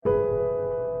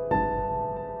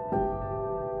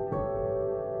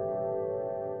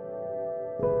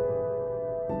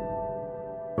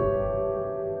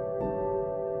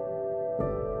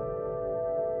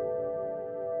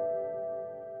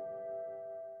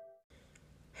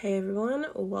Hey everyone,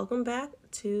 welcome back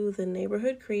to the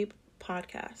Neighborhood Creep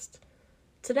podcast.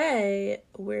 Today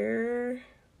we're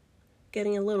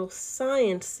getting a little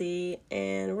sciencey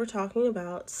and we're talking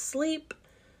about sleep,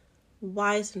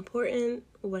 why it's important,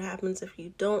 what happens if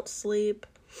you don't sleep,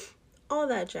 all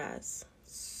that jazz.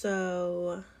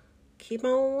 So keep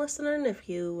on listening if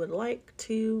you would like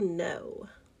to know.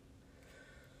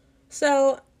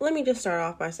 So let me just start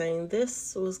off by saying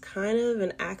this was kind of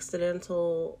an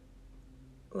accidental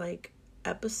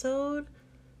episode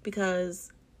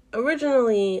because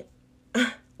originally,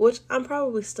 which I'm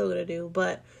probably still gonna do,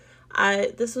 but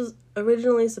this was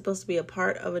originally supposed to be a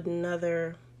part of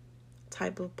another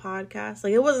type of podcast.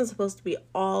 It wasn't supposed to be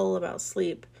all about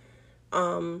sleep.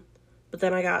 But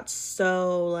then I got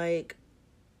so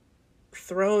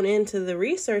thrown into the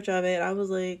research of it. I was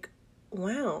like,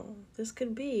 wow, this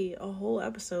could be a whole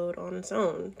episode on its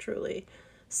own, truly.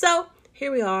 So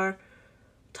here we are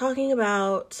talking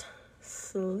about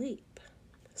sleep.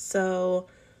 So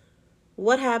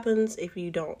what happens if you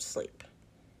don't sleep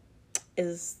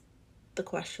is the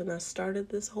question that started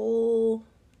this whole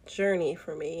journey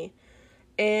for me.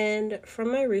 And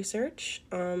from my research,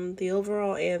 the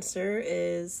overall answer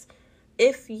is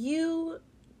if you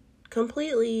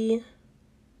completely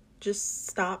just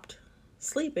stopped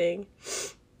sleeping,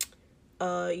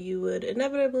 you would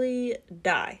inevitably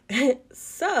die.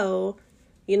 So,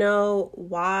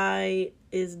 why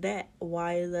is that?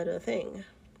 Why is that a thing?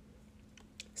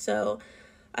 So,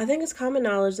 I think it's common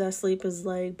knowledge that sleep is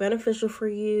beneficial for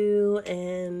you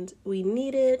and we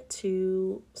need it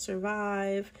to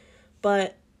survive,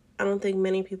 but I don't think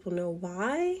many people know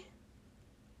why,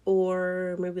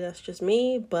 or maybe that's just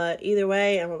me, but either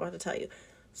way, I'm about to tell you.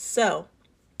 So,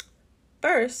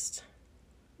 first,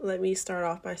 let me start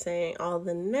off by saying all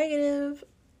the negative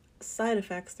side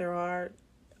effects there are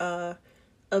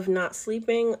of not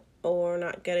sleeping or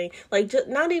not getting,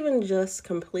 not even just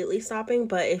completely stopping,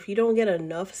 but if you don't get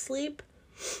enough sleep,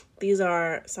 these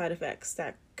are side effects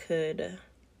that could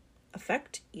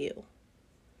affect you.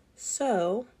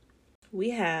 So,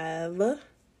 we have,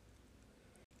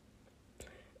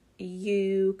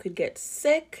 you could get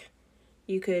sick,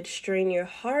 you could strain your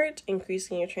heart,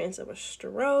 increasing your chance of a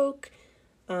stroke,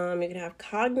 you could have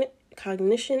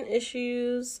cognition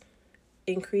issues,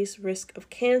 increased risk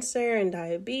of cancer and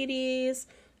diabetes,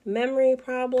 memory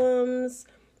problems,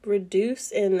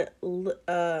 reduce in,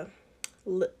 how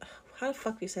the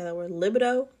fuck do you say that word?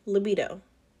 Libido.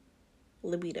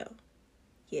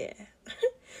 Yeah.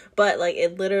 But,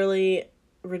 it literally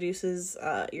reduces,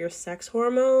 your sex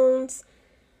hormones,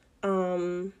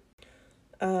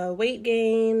 weight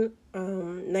gain,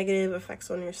 negative effects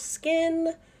on your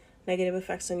skin, negative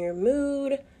effects on your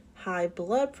mood, high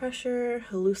blood pressure,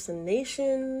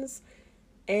 hallucinations,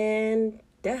 and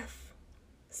death.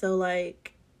 So,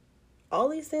 all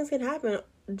these things can happen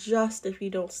just if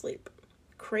you don't sleep.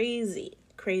 Crazy.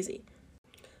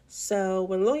 So,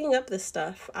 when looking up this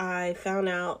stuff, I found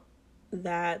out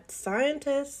that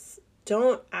scientists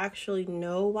don't actually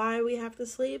know why we have to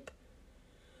sleep.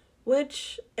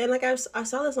 Which, and I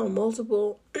saw this on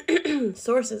multiple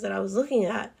sources that I was looking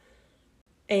at.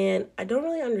 And I don't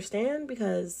really understand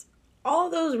because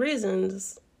all those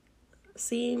reasons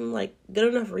seem like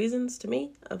good enough reasons to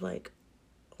me of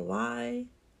why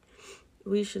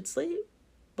we should sleep.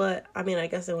 But I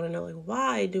guess I want to know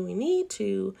why do we need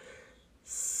to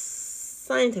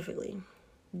scientifically,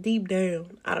 deep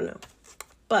down, I don't know.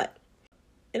 But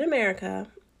in America,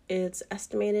 it's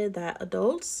estimated that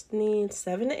adults need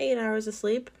 7 to 8 hours of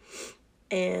sleep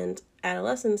and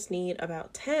adolescents need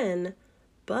about 10,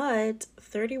 but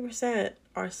 30%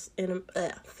 are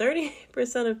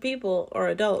 30% of people or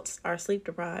adults are sleep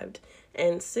deprived,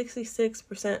 and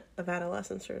 66% of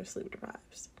adolescents are sleep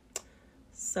deprived.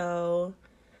 So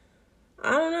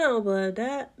I don't know, but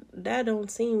that don't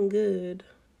seem good.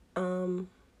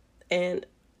 And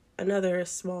another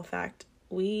small fact,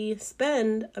 we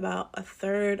spend about a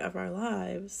third of our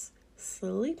lives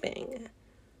sleeping,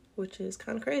 which is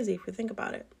kind of crazy if you think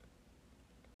about it.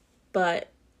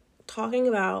 But talking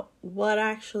about what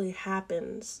actually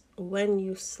happens when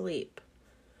you sleep,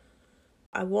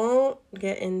 I won't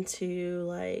get into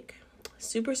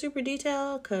super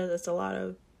detail because it's a lot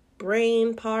of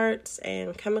brain parts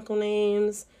and chemical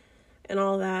names and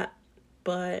all that.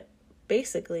 But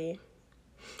basically,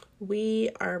 we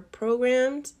are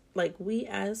programmed, we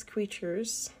as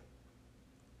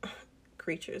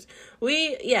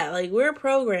we're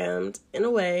programmed in a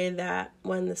way that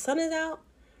when the sun is out,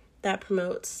 that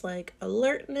promotes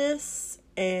alertness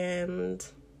and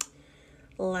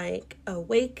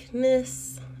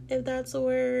awakeness, if that's a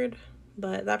word,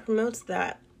 but that promotes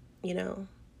that,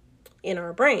 in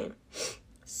our brain.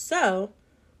 So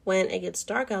when it gets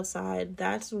dark outside,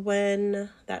 that's when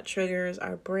that triggers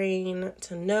our brain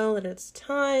to know that it's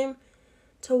time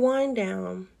to wind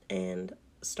down and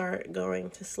start going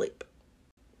to sleep.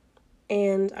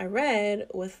 And I read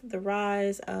with the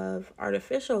rise of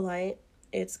artificial light,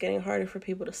 it's getting harder for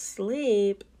people to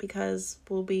sleep because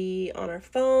we'll be on our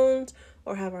phones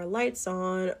or have our lights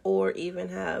on or even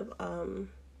have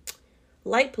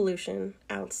light pollution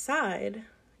outside.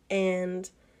 And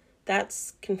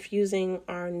that's confusing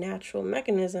our natural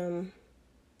mechanism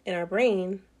in our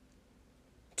brain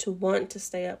to want to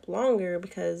stay up longer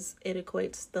because it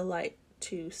equates the light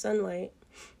to sunlight,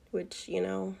 which,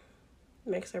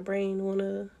 makes our brain want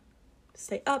to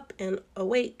stay up and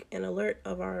awake and alert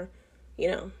of our,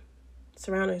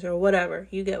 surroundings or whatever.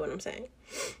 You get what I'm saying.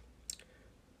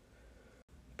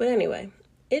 But anyway,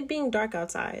 it being dark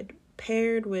outside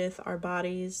paired with our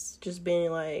bodies just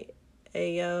being like,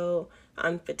 hey, yo,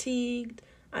 I'm fatigued.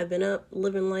 I've been up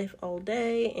living life all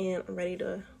day and I'm ready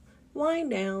to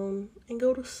wind down and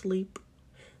go to sleep.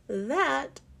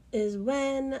 That is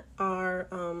when our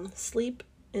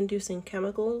sleep-inducing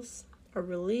chemicals are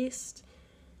released,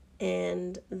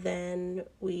 and then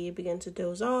we begin to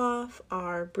doze off.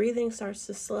 Our breathing starts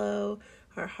to slow,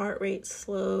 our heart rate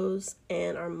slows,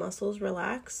 and our muscles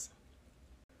relax.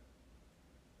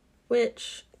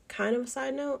 Which, kind of a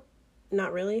side note,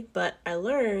 not really, but I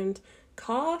learned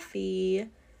coffee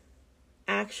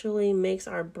actually makes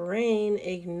our brain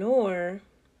ignore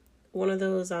one of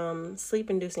those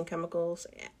sleep-inducing chemicals,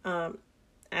 adenosine.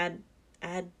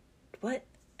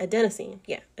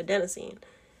 Yeah, adenosine.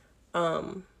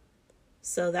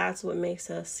 So that's what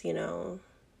makes us,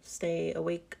 stay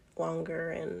awake longer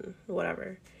and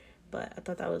whatever. But I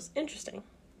thought that was interesting.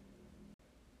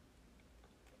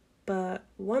 But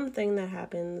one thing that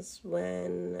happens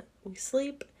when we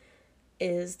sleep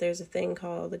is there's a thing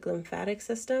called the glymphatic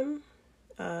system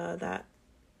that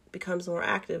becomes more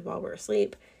active while we're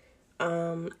asleep.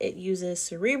 It uses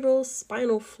cerebral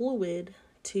spinal fluid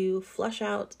to flush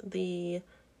out the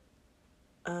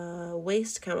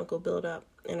waste chemical buildup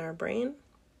in our brain.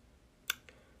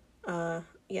 So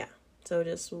it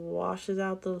just washes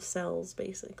out those cells,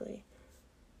 basically.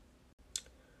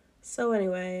 So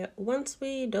anyway, once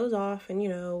we doze off and,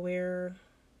 we're,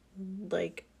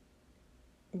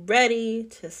 ready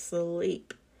to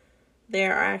sleep,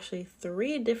 there are actually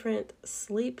 3 different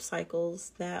sleep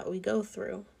cycles that we go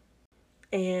through.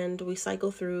 And we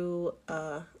cycle through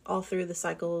all 3 of the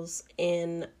cycles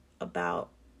in about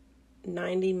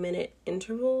 90-minute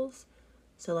intervals.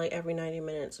 So every 90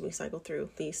 minutes we cycle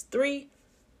through these 3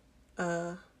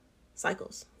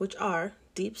 cycles, which are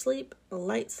deep sleep,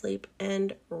 light sleep,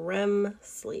 and REM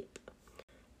sleep.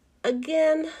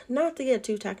 Again, not to get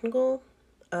too technical,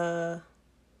 so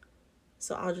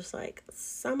I'll just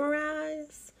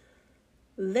summarize.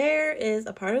 There is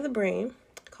a part of the brain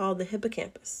called the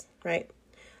hippocampus, right?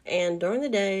 And during the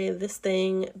day, this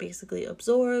thing basically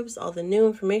absorbs all the new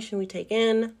information we take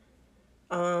in,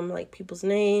 like people's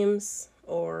names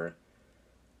or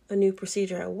a new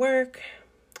procedure at work,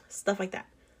 stuff like that.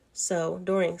 So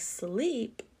during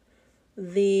sleep,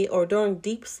 during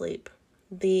deep sleep,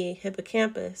 the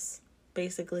hippocampus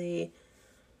basically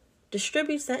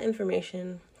distributes that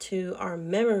information to our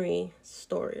memory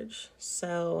storage.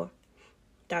 So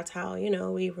that's how,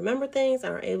 we remember things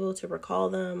and are able to recall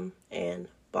them and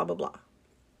blah, blah, blah.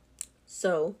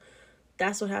 So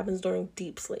that's what happens during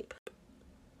deep sleep.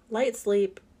 Light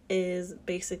sleep is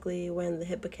basically when the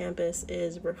hippocampus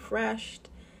is refreshed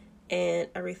and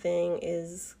everything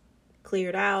is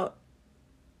cleared out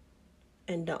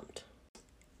and dumped.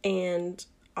 And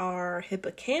our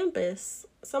hippocampus,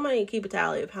 somebody keep a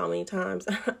tally of how many times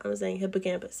I'm saying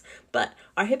hippocampus, but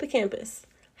our hippocampus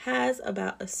has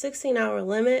about a 16-hour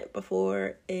limit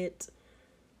before it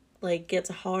gets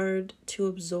hard to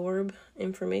absorb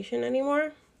information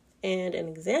anymore. And an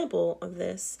example of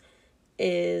this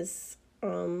is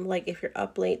if you're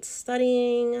up late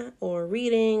studying or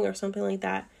reading or something like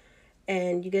that,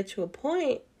 and you get to a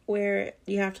point where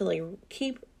you have to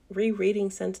keep rereading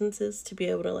sentences to be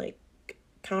able to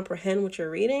comprehend what you're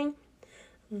reading.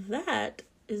 That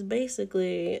is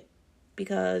basically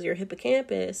because your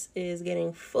hippocampus is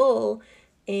getting full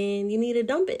and you need to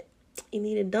dump it. You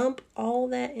need to dump all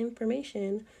that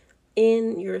information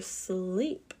in your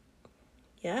sleep.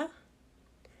 Yeah?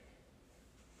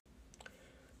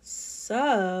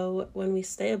 So when we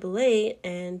stay up late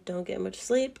and don't get much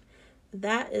sleep,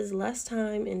 that is less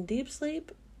time in deep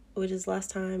sleep, which is less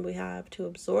time we have to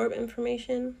absorb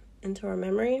information into our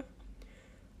memory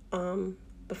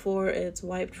before it's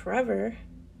wiped forever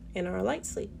in our light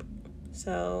sleep.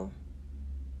 So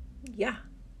yeah,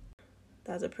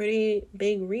 that's a pretty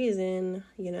big reason,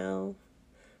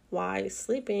 why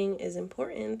sleeping is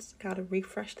important. Gotta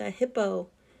refresh that hippo,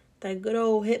 that good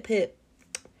old hip.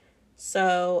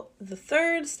 So the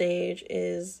third stage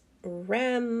is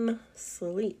REM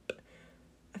sleep.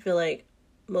 I feel like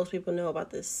most people know about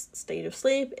this stage of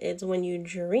sleep. It's when you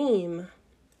dream.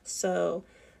 So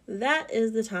that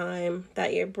is the time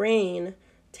that your brain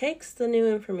takes the new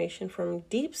information from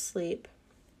deep sleep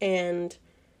and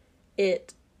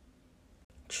it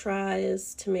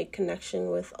tries to make connection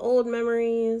with old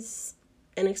memories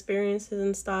and experiences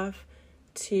and stuff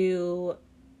to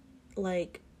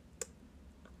like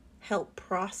help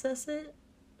process it,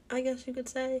 I guess you could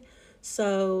say.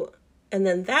 So, and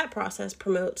then that process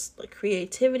promotes like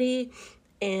creativity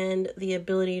and the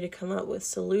ability to come up with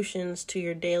solutions to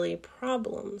your daily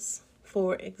problems.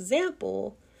 For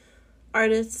example,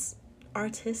 artists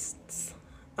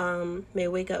may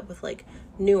wake up with like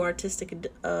new artistic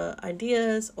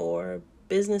ideas, or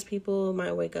business people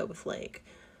might wake up with like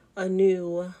a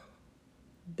new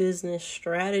business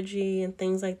strategy and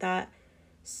things like that.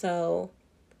 So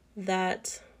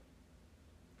that's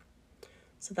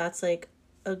like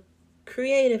a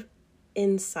creative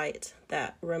insight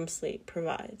that REM sleep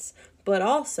provides. But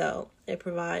also it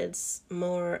provides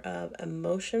more of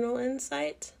emotional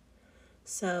insight.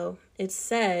 So it's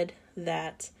said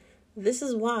that this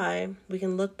is why we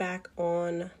can look back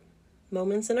on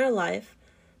moments in our life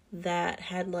that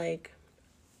had like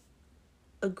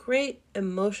a great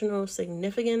emotional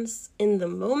significance in the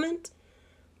moment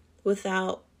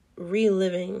without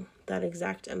reliving that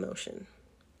exact emotion.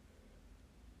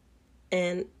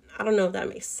 And I don't know if that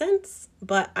makes sense,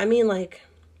 but I mean, like,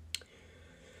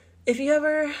 if you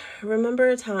ever remember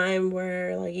a time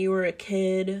where like you were a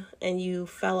kid and you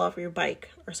fell off your bike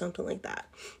or something like that,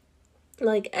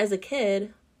 like as a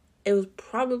kid, it was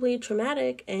probably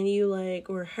traumatic and you like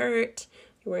were hurt,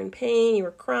 you were in pain, you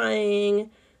were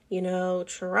crying,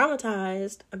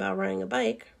 traumatized about riding a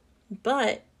bike.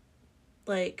 But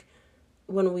like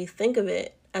when we think of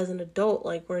it as an adult,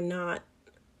 like we're not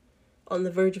on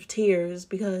the verge of tears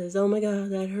because, oh my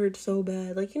God, that hurt so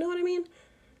bad. Like, you know what I mean?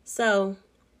 So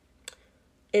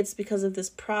it's because of this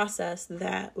process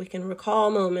that we can recall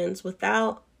moments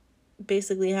without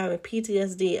basically having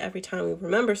PTSD every time we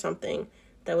remember something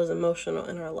that was emotional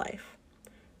in our life.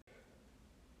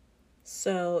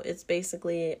 So it's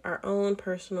basically our own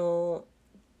personal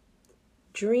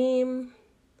dream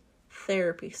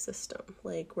therapy system.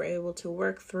 Like we're able to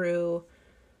work through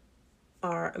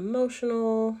our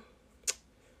emotional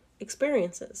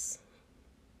experiences.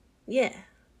 Yeah,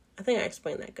 I think I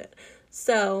explained that good.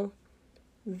 So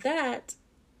that,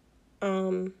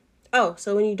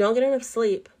 so when you don't get enough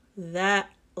sleep, that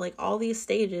like all these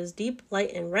stages, deep,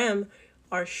 light, and REM,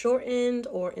 are shortened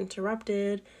or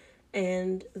interrupted,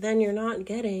 and then you're not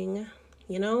getting,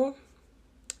 you're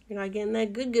not getting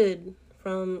that good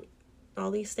from all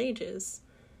these stages.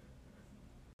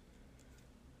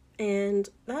 And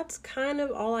that's kind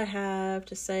of all I have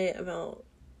to say about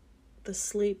the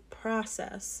sleep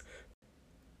process.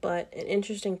 But an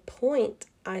interesting point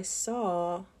I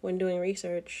saw when doing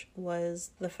research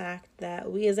was the fact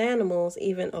that we as animals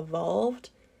even evolved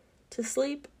to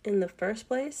sleep in the first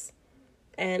place.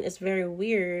 And it's very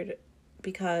weird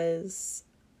because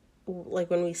like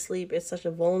when we sleep, it's such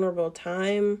a vulnerable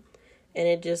time, and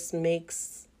it just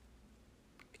makes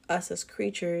us as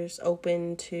creatures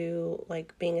open to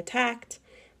like being attacked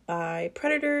by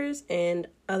predators and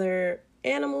other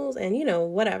animals and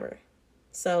whatever.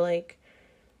 So like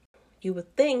you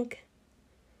would think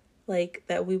like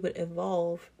that we would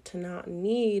evolve to not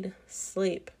need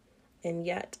sleep, and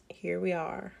yet here we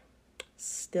are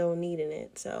still needing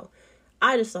it. So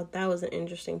I just thought that was an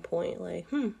interesting point. Like,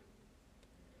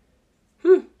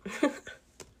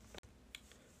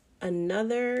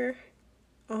 Another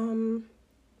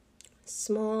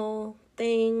small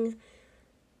thing,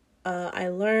 I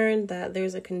learned that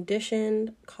there's a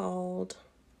condition called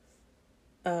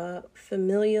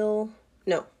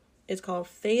it's called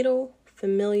fatal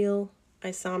familial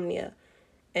insomnia,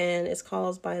 and it's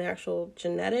caused by an actual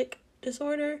genetic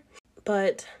disorder.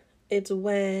 But it's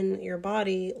when your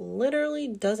body literally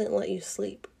doesn't let you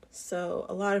sleep. So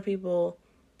a lot of people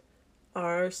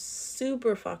are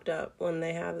super fucked up when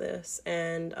they have this,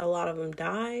 and a lot of them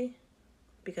die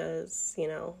because,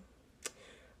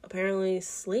 apparently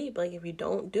sleep, like if you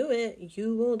don't do it,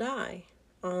 you will die.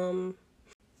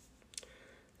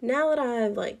 Now that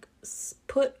I've like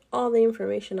put all the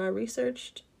information I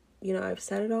researched, I've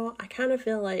said it all, I kind of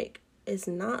feel like it's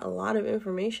not a lot of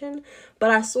information,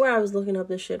 but I swear I was looking up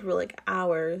this shit for like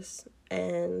hours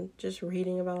and just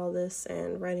reading about all this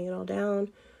and writing it all down.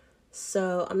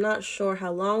 So I'm not sure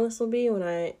how long this will be when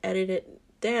I edit it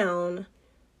down,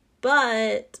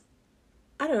 but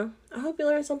I don't know. I hope you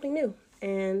learned something new,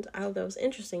 and I hope that was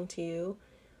interesting to you.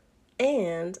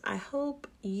 And I hope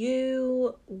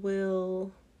you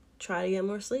will try to get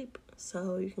more sleep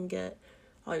so you can get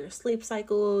all your sleep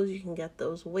cycles, you can get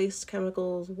those waste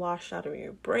chemicals washed out of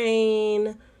your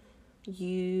brain,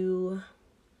 you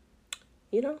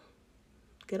know,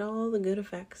 get all the good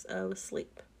effects of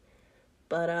sleep.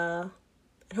 But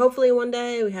hopefully one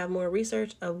day we have more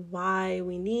research of why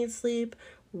we need sleep,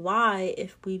 why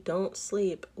if we don't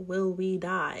sleep will we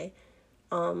die.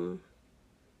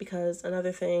 Because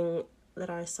another thing that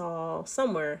I saw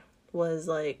somewhere was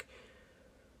like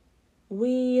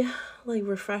we like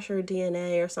refresh our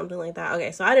DNA or something like that.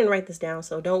 Okay, so I didn't write this down,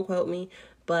 so don't quote me,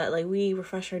 but like we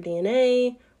refresh our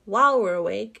DNA while we're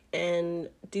awake and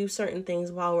do certain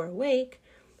things while we're awake,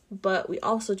 but we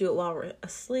also do it while we're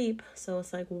asleep. So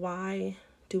it's like, why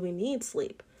do we need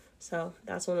sleep? So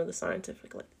that's one of the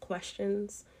scientific like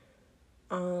questions.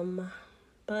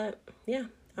 But yeah,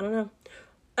 I don't know.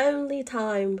 Only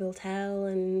time will tell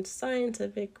and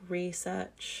scientific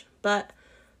research. But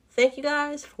thank you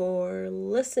guys for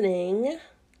listening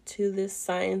to this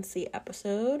sciencey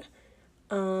episode.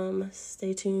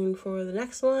 Stay tuned for the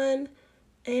next one,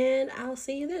 and I'll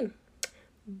see you then.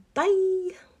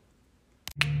 Bye!